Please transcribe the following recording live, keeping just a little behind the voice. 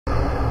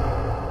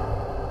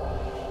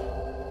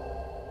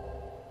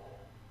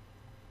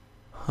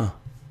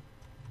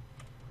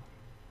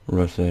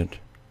Reset.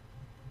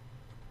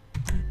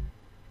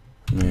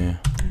 Nee.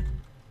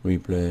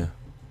 Replay.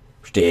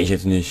 Verstehe ich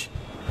jetzt nicht.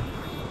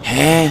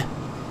 Hä?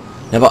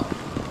 Ja, aber...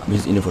 Wie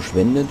ist ihnen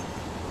verschwendet?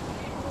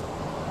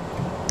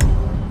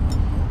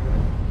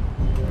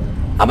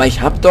 Aber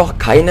ich habe doch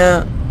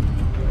keine...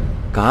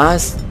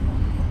 Gas...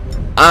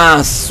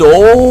 Ach so,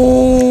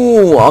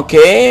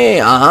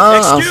 okay, aha,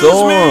 ach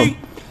so.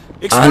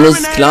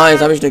 Alles klar,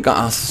 jetzt habe ich eine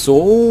Ach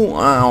so,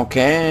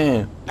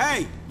 okay.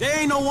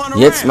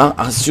 Jetzt mach...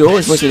 Ach so,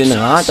 ich muss mit dem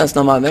Rad das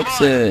nochmal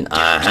wechseln.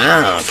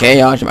 Aha, okay,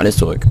 ja, ich nehme alles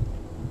zurück.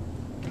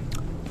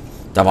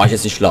 Da war ich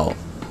jetzt nicht schlau.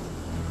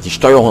 Die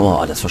Steuerung,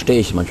 oh, das verstehe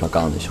ich manchmal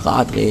gar nicht.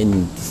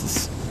 Radreden, das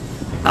ist...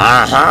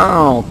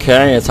 Aha,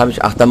 okay, jetzt habe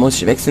ich... Ach, da muss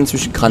ich wechseln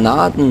zwischen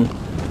Granaten.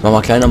 Machen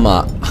wir gleich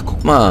nochmal... Ach,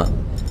 guck mal.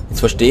 Jetzt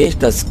verstehe ich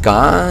das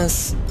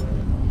Gas.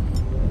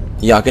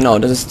 Ja, genau,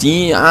 das ist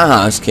die...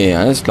 Aha, okay,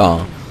 alles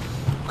klar.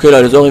 Okay,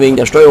 Leute, sorry wegen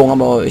der Steuerung,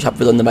 aber ich habe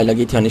wieder eine Weile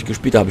GTA nicht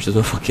gespielt, da habe ich das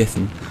so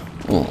vergessen.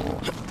 Oh.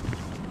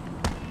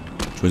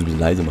 Ich muss ein bisschen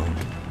leise machen.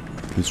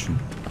 Ein bisschen.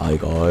 Ah,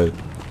 egal.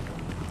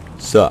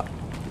 So.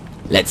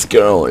 Let's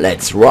go,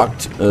 let's rock.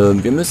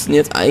 Wir müssen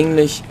jetzt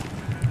eigentlich...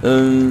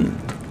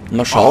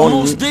 mal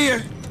schauen.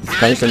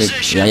 Kann ich da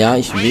nicht... Ja, ja,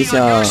 ich weiß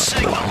ja...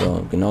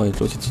 Also, genau, jetzt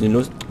los, jetzt hier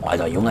los. Oh,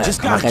 Alter, Junge,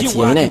 mach jetzt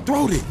hier hin.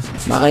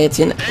 Mach jetzt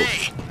hin.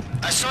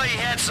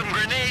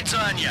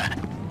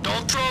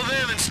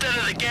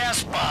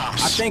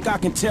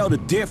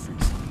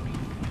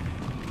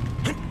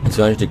 Jetzt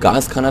soll ich die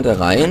Gasgranate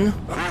rein.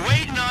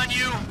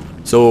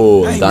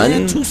 So, und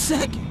dann...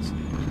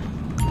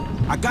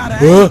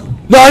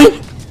 Nein!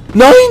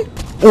 Nein!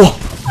 Oh,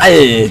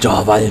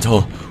 alter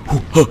Walter!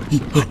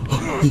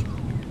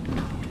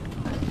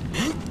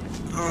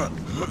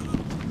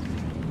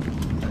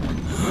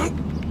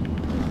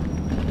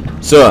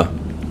 So.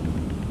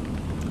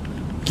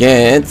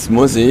 Jetzt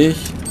muss ich...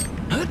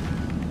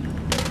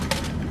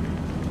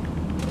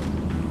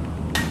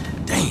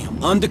 Damn,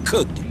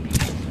 undercooked.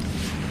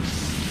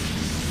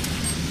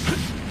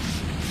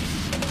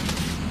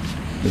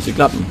 Müsste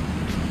klappen.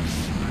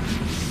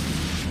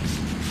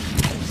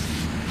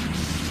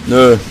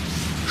 Nö.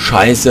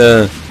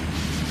 Scheiße.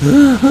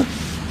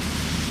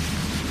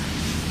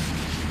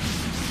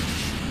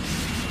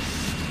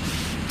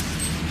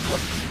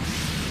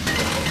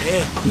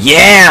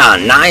 Yeah,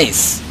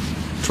 nice.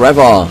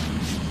 Trevor.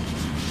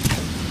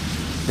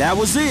 That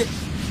was it.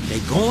 They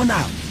going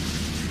out.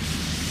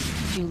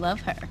 You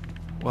love her.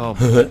 Well,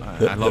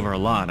 I love her a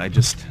lot. I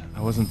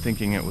wasn't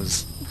thinking it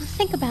was...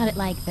 Think about it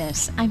like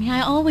this. I mean,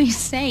 I always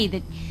say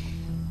that...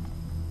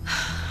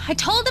 I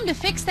told them to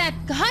fix that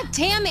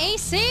goddamn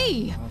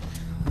AC!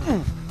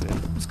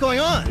 What's going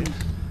on?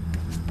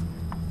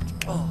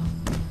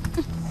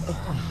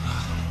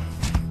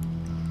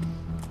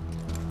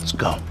 Let's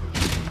go.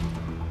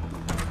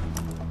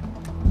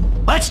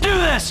 Let's do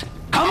this!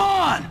 Come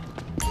on!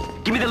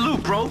 Give me the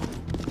loop, bro.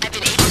 I've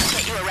been able to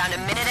get you around a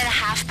minute and a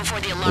half before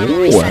the alarm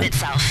will reset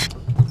itself.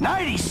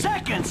 90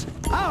 seconds?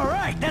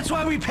 Alright, that's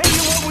why we pay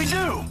you what we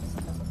do.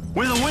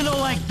 With a window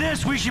like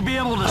this, we should be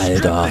able to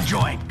strip the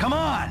joint. Come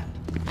on!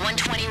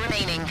 120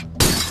 remaining.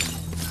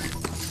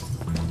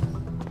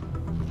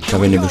 Ich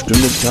habe eine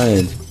bestimmte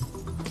Zeit.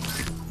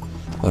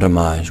 Warte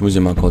mal, ich muss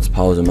hier mal kurz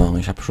Pause machen.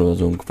 Ich habe schon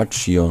so einen Quatsch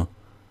hier.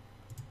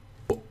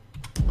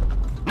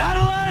 Not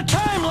a lot of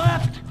time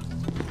left.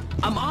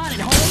 I'm on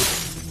it, home.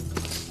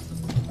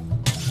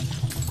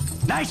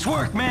 Nice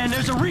work, man.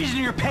 There's a reason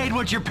you're paid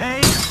what you're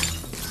paid.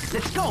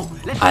 Let's go.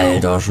 Let's go.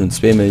 Alter, schon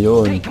 2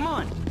 Millionen. Hey, come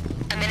on.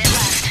 A minute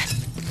left.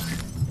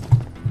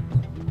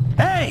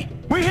 Hey,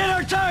 we hit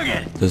our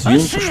target. Das ist wie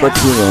ein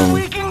Spaziergang.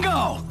 We can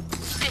go.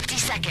 50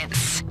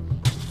 seconds.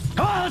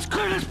 Come on, let's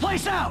clear this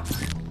place out.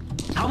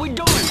 How we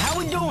doing? How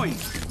we doing?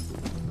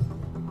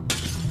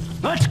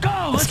 Let's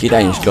go. Es geht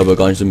eigentlich, glaube ich,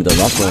 gar nicht so mit der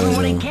Waffe.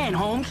 Also.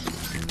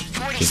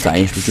 Das ist da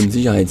eigentlich bestimmt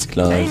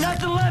Sicherheitsglas.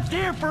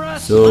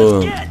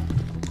 So.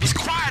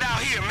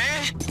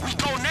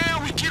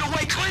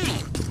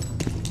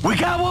 We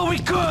got what we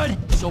could.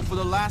 So for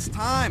the last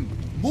time,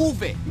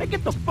 move it. Man,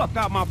 get the fuck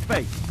out my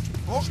face.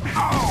 Oh.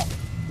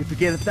 You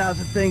forget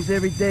 1,000 things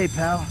every day,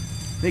 pal.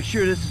 Make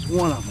sure this is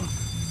one of them.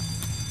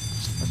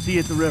 I'll see you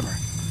at the river.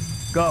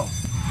 Go.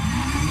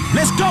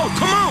 Let's go.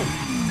 Come on.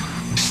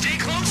 Stay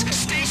close,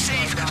 stay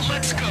safe,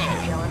 let's go.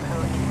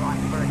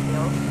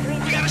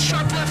 We got a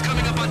sharp left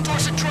coming up on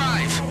Dorset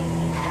Drive.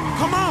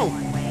 Come on.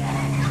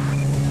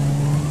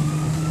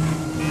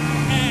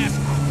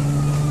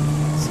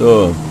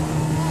 So.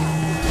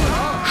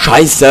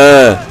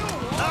 Scheiße!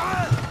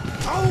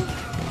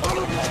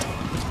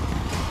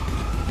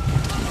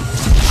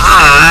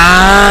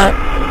 Ah!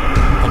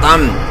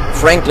 Verdammt!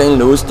 Franklin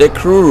lose the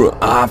crew.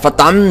 Ah,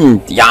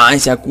 verdammt! Ja,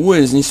 ist ja cool,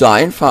 ist nicht so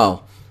einfach.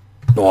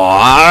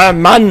 Boah,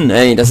 Mann,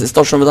 ey, das ist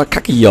doch schon wieder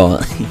Kacke hier.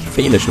 Ich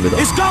fehle schon wieder.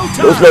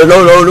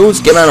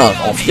 Los, geh mal noch.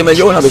 Oh, 4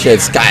 Millionen habe ich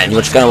jetzt. Geil, die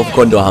würde ich gerne auf dem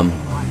Konto haben.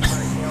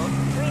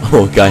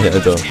 Oh, geil,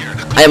 Alter.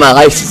 Einmal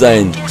reich zu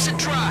sein.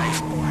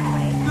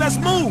 Let's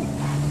move.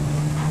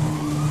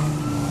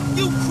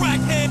 You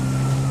crackhead.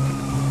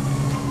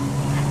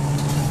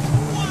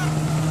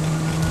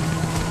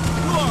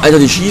 Alter,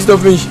 die schießen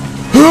auf mich.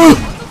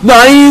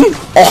 Nein!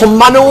 Och,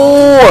 Mann,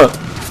 oh!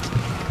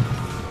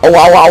 Aua,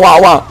 aua, aua,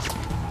 aua.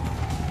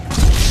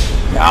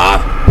 Ja,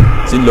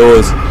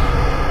 sinnlos.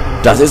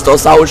 Das ist doch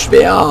sau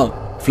schwer.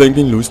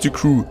 Flanking los, die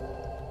Crew.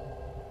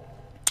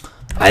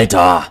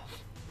 Alter.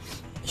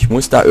 Ich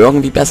muss da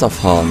irgendwie besser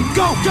fahren.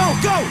 Go, go,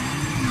 go!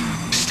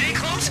 Stay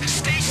close,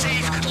 stay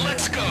safe,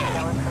 let's go.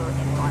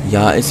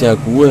 Ja, ist ja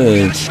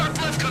gut. Sharp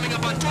left coming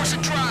up on Dorset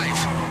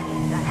Drive.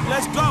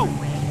 Let's go!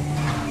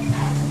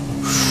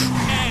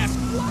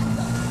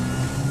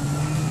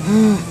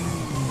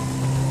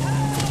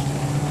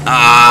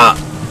 Ah,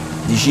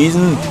 die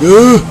schießen.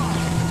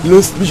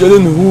 Lasst mich alle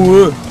in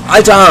Ruhe.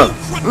 Alter.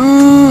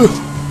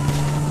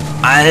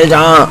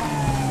 Alter.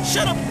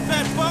 Shut up,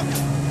 fat fuck!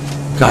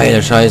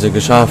 Geile Scheiße,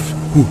 geschafft.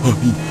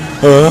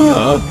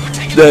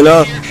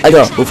 Schneller.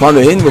 Alter, wo fahren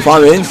wir hin? Wo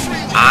fahren wir hin?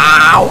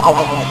 Au, au,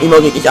 au. Immer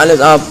krieg ich alles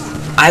ab.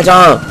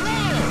 Alter.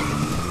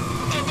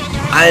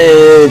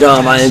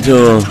 Alter,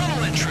 Alter.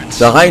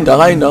 Da rein, da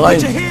rein, da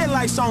rein. Put your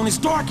headlights on, it's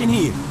dark in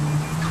here.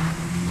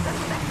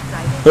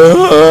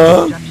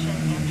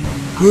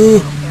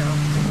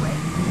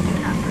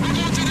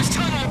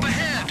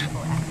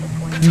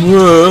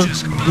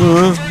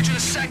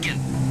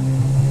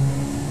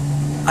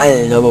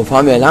 Alter, wo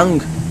fahren wir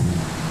lang?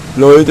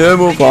 Leute,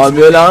 wo fahren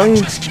wir lang?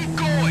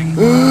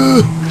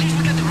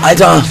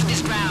 Alter!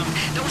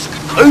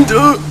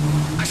 Alter!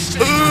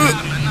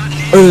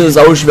 Es ist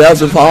auch schwer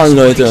zu fahren,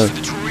 Leute.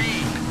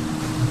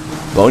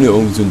 Bauen hier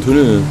irgendwie so einen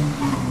Tunnel.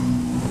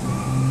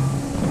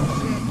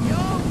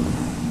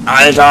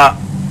 Alter!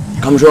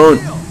 Komm schon!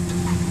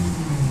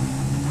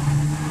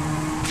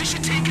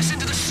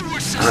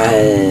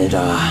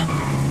 Alter!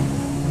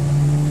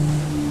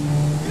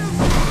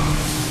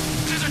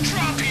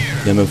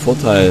 Wir haben einen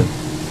Vorteil.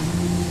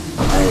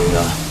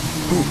 Alter!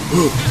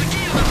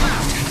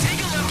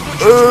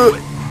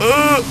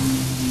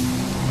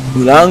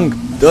 Wo lang?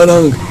 Da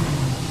lang! Sind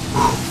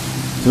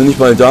wir nicht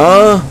mal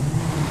da?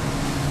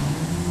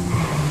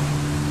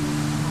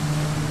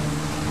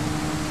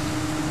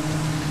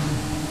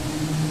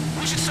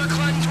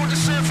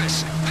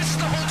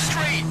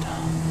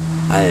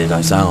 Alter,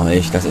 ich sage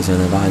euch, das ist ja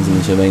eine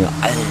wahnsinnige Menge.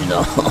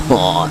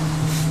 Alter.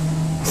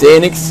 Ich sehe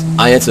nix.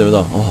 Ah, jetzt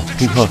wieder. Oh,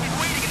 super.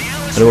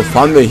 Alter, wo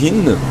fahren wir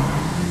hin?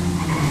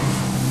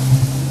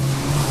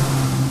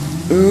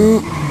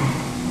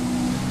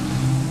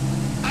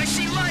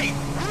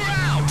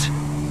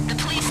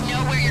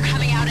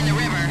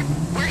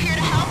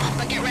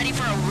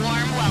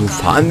 Wo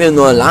fahren wir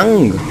nur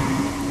lang?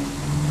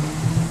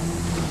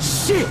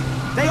 Shit,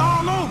 they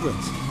all over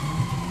us.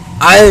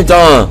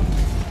 Alter!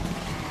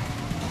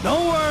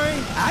 Don't worry,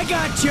 I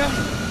got you.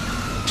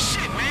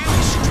 Shit, man.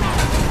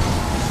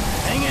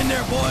 Hang in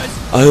there, boys.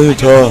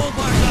 Alter!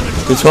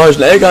 Jetzt fahr ich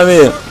einen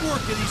LKW!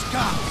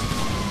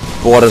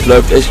 Boah, das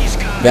läuft echt.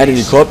 Werde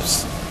die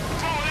Cops.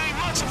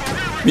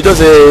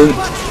 Wiedersehen!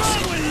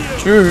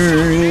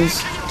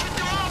 Tschüss!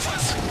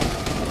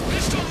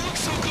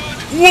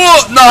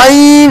 Oh,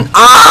 nein!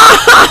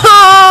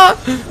 Ah!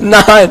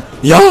 Nein!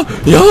 Ja!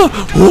 Ja!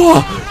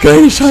 Boah!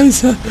 Geile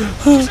Scheiße!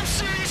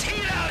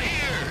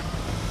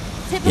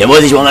 Hier muss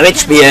ich mal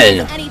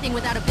mitspielen!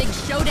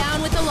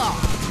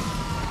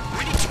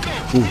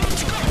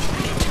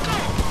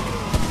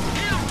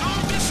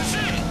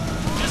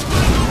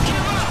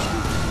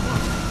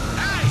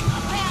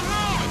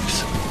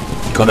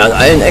 Ich komme aus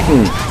allen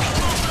Ecken!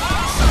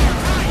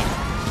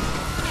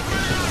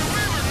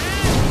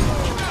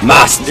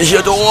 Machst nicht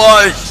hier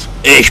durch!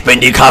 Ich bin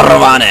die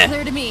Karawane!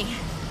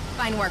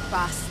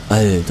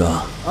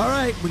 Alter!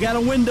 Alright, we got a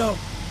window.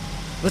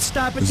 Let's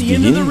stop at Ist the die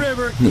end of the hin?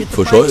 river, get the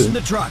Verschollen. bikes in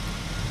the truck.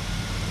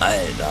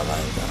 Alter,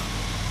 Alter!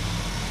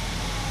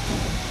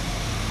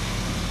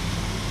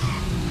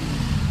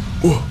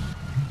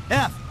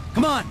 F,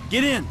 come on,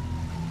 get in.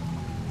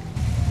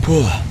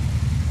 Puh!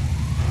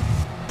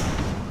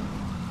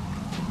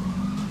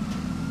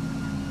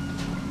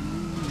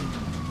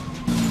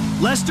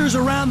 Lester's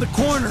around the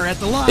corner at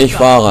the lockup. Ich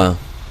fahre.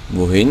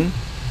 Wohin?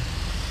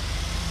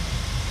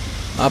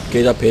 Ab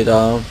geht der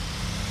Peter.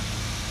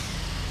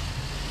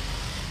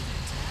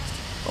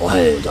 Oh,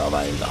 Alter,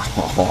 Alter.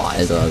 Oh,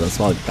 Alter, das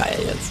war geil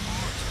jetzt.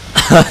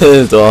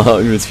 Alter,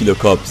 übelst viele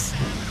Cops.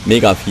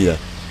 Mega viele.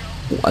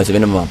 Oh, also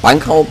wenn wir mal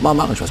Bankraub mal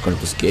machen, ich weiß gar nicht,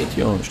 ob das geht.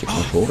 Ja, steht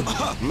mal tot.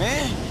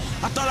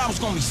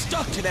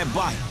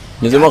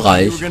 Hier sind wir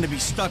reich.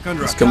 Jetzt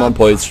können wir ein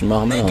Päuschen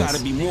machen. Ja.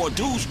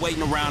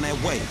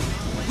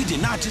 We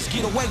did not just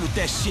get away with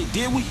that shit,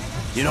 did we?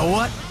 You know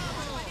what?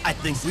 I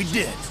think we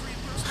did.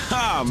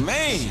 Ah,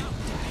 man.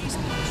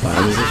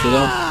 Fahren Sie sich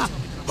wieder?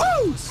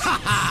 Woo! Ha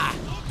ha!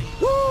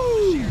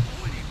 Woo!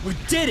 We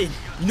did it.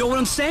 You know what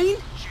I'm saying?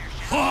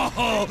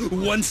 Oh,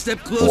 one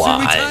step closer Boah,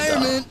 to Alter.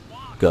 retirement.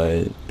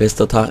 Geil.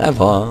 Bester Tag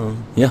ever.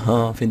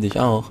 Ja, finde ich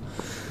auch.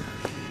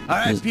 All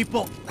right,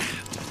 people.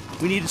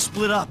 We need to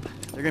split up.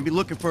 They're gonna be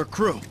looking for a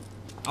crew.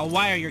 I'll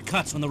wire your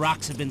cuts when the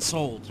rocks have been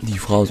sold. Die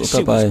Frau ist auch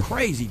Shit was dabei.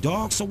 crazy,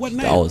 dog. So what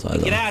Sieht now? aus,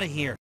 Alter. Get out of here.